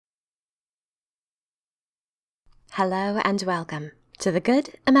Hello and welcome to the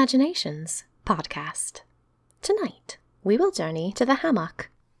Good Imaginations podcast. Tonight, we will journey to the hammock,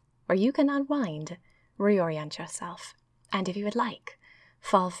 where you can unwind, reorient yourself, and if you would like,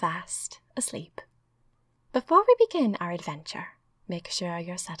 fall fast asleep. Before we begin our adventure, make sure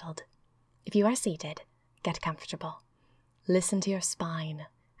you're settled. If you are seated, get comfortable. Listen to your spine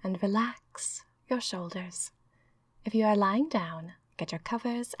and relax your shoulders. If you are lying down, get your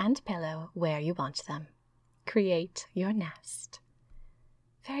covers and pillow where you want them. Create your nest.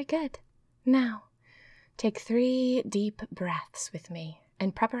 Very good. Now, take 3 deep breaths with me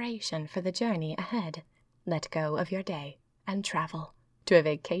in preparation for the journey ahead. Let go of your day and travel to a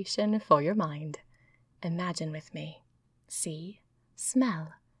vacation for your mind. Imagine with me. See,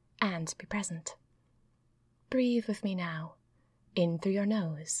 smell, and be present. Breathe with me now. In through your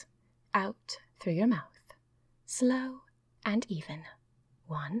nose, out through your mouth. Slow and even.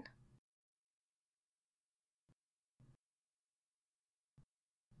 1,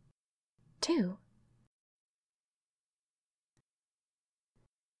 2,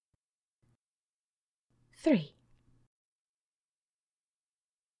 3.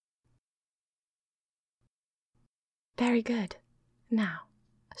 Very good. Now,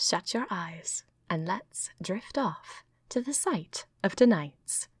 shut your eyes and let's drift off to the site of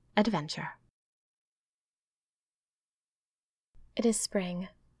tonight's adventure. It is spring.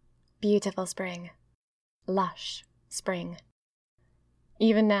 Beautiful spring. Lush spring.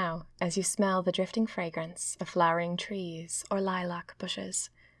 Even now, as you smell the drifting fragrance of flowering trees or lilac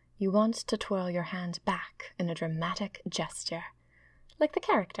bushes, you want to twirl your hand back in a dramatic gesture, like the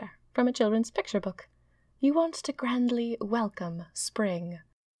character from a children's picture book. You want to grandly welcome spring.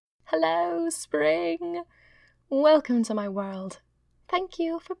 Hello, spring! Welcome to my world. Thank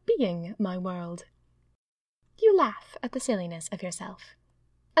you for being my world. You laugh at the silliness of yourself,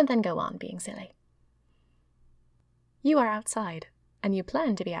 and then go on being silly. You are outside, and you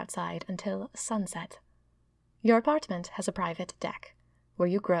plan to be outside until sunset. Your apartment has a private deck, where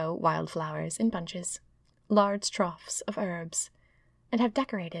you grow wildflowers in bunches, large troughs of herbs, and have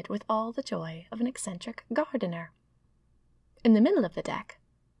decorated with all the joy of an eccentric gardener. In the middle of the deck,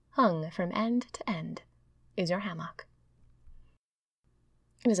 hung from end to end, is your hammock.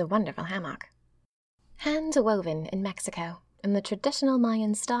 It is a wonderful hammock. Hand-woven in Mexico, in the traditional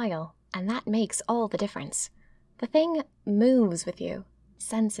Mayan style, and that makes all the difference. The thing moves with you,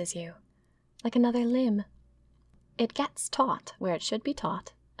 senses you, like another limb. It gets taut where it should be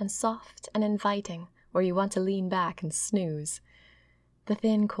taut, and soft and inviting where you want to lean back and snooze. The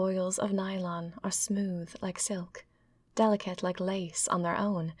thin coils of nylon are smooth like silk, delicate like lace on their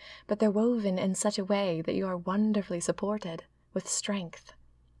own, but they're woven in such a way that you are wonderfully supported with strength.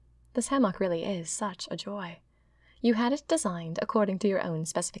 This hammock really is such a joy. You had it designed according to your own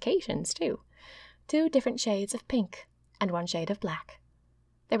specifications, too. 2 different shades of pink and 1 shade of black.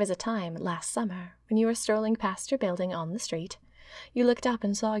 There was a time last summer when you were strolling past your building on the street. You looked up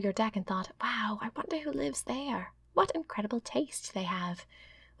and saw your deck and thought, wow, I wonder who lives there. What incredible taste they have.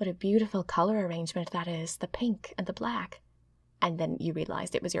 What a beautiful color arrangement that is, the pink and the black. And then you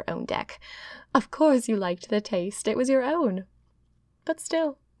realized it was your own deck. Of course you liked the taste. It was your own. But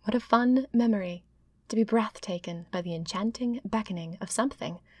still, what a fun memory to be breathtaken by the enchanting beckoning of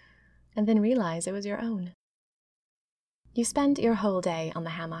something, and then realize it was your own. You spend your whole day on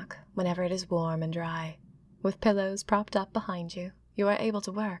the hammock whenever it is warm and dry. With pillows propped up behind you, you are able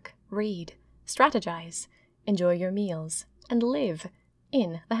to work, read, strategize, enjoy your meals, and live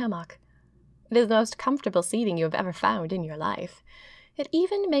in the hammock. It is the most comfortable seating you have ever found in your life. It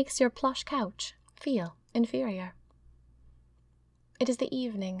even makes your plush couch feel inferior. It is the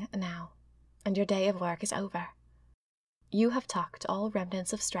evening now, and your day of work is over. You have tucked all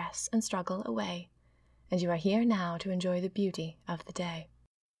remnants of stress and struggle away, and you are here now to enjoy the beauty of the day.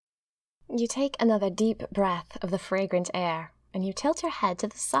 You take another deep breath of the fragrant air, and you tilt your head to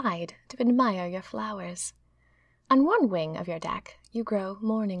the side to admire your flowers. On one wing of your deck, you grow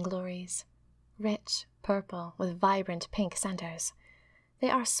morning glories, rich purple with vibrant pink centers. They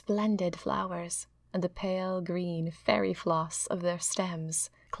are splendid flowers, and the pale green fairy floss of their stems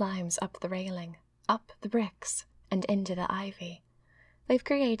climbs up the railing, up the bricks, and into the ivy. They've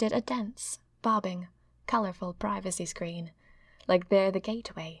created a dense, bobbing, colorful privacy screen, like they're the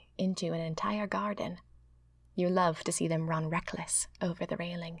gateway into an entire garden. You love to see them run reckless over the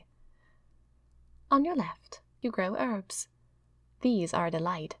railing. On your left, you grow herbs. These are a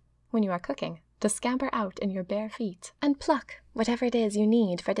delight, when you are cooking, to scamper out in your bare feet and pluck whatever it is you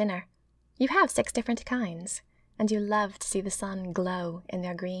need for dinner. You have 6 different kinds, and you love to see the sun glow in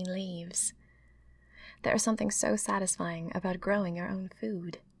their green leaves. There is something so satisfying about growing your own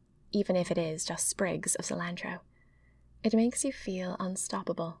food, even if it is just sprigs of cilantro. It makes you feel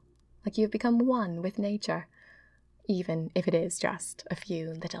unstoppable, like you've become one with nature, even if it is just a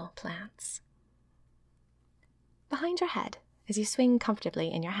few little plants. Behind your head, as you swing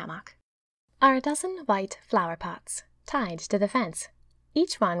comfortably in your hammock, are a dozen white flower pots tied to the fence,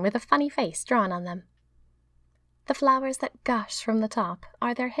 each one with a funny face drawn on them. The flowers that gush from the top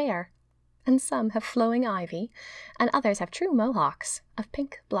are their hair, and some have flowing ivy, and others have true mohawks of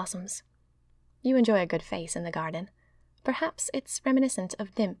pink blossoms. You enjoy a good face in the garden. Perhaps it's reminiscent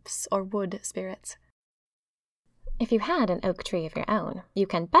of nymphs or wood spirits. If you had an oak tree of your own, you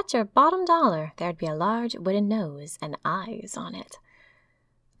can bet your bottom dollar there'd be a large wooden nose and eyes on it.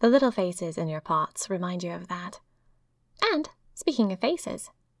 The little faces in your pots remind you of that. And, speaking of faces,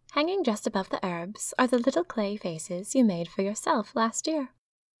 hanging just above the herbs are the little clay faces you made for yourself last year.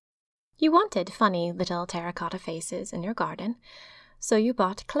 You wanted funny little terracotta faces in your garden, so you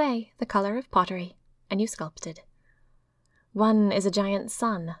bought clay the color of pottery, and you sculpted. One is a giant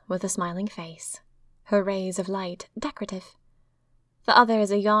sun with a smiling face, her rays of light decorative. The other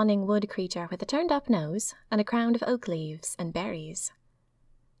is a yawning wood creature with a turned-up nose and a crown of oak leaves and berries.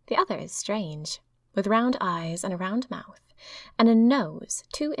 The other is strange, with round eyes and a round mouth, and a nose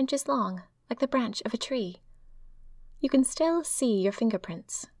 2 inches long, like the branch of a tree. You can still see your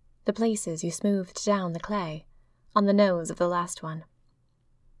fingerprints, the places you smoothed down the clay, on the nose of the last one.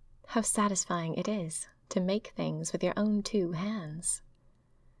 How satisfying it is to make things with your own 2 hands.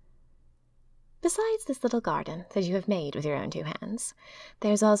 Besides this little garden that you have made with your own 2 hands,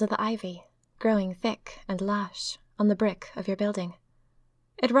 there's also the ivy, growing thick and lush on the brick of your building.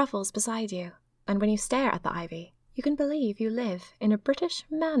 It ruffles beside you, and when you stare at the ivy, you can believe you live in a British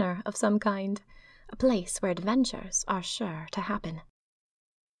manor of some kind, a place where adventures are sure to happen.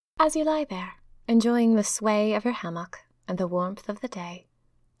 As you lie there, enjoying the sway of your hammock and the warmth of the day,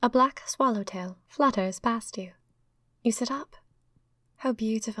 a black swallowtail flutters past you. You sit up. How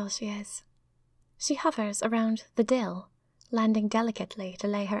beautiful she is. She hovers around the dill, landing delicately to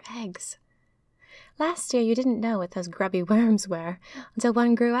lay her eggs. Last year you didn't know what those grubby worms were until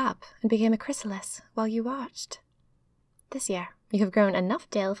one grew up and became a chrysalis while you watched. This year you have grown enough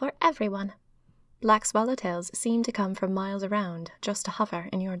dill for everyone. Black swallowtails seem to come from miles around just to hover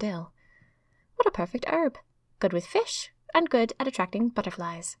in your dill. What a perfect herb, good with fish and good at attracting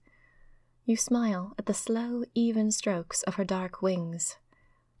butterflies. You smile at the slow, even strokes of her dark wings.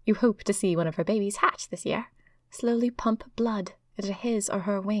 You hope to see one of her babies hatch this year, slowly pump blood into his or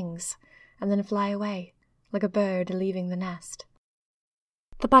her wings, and then fly away, like a bird leaving the nest.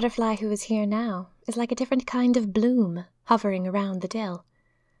 The butterfly who is here now is like a different kind of bloom hovering around the dill.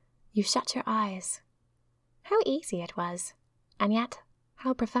 You shut your eyes. How easy it was, and yet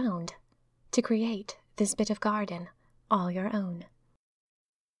how profound, to create this bit of garden all your own.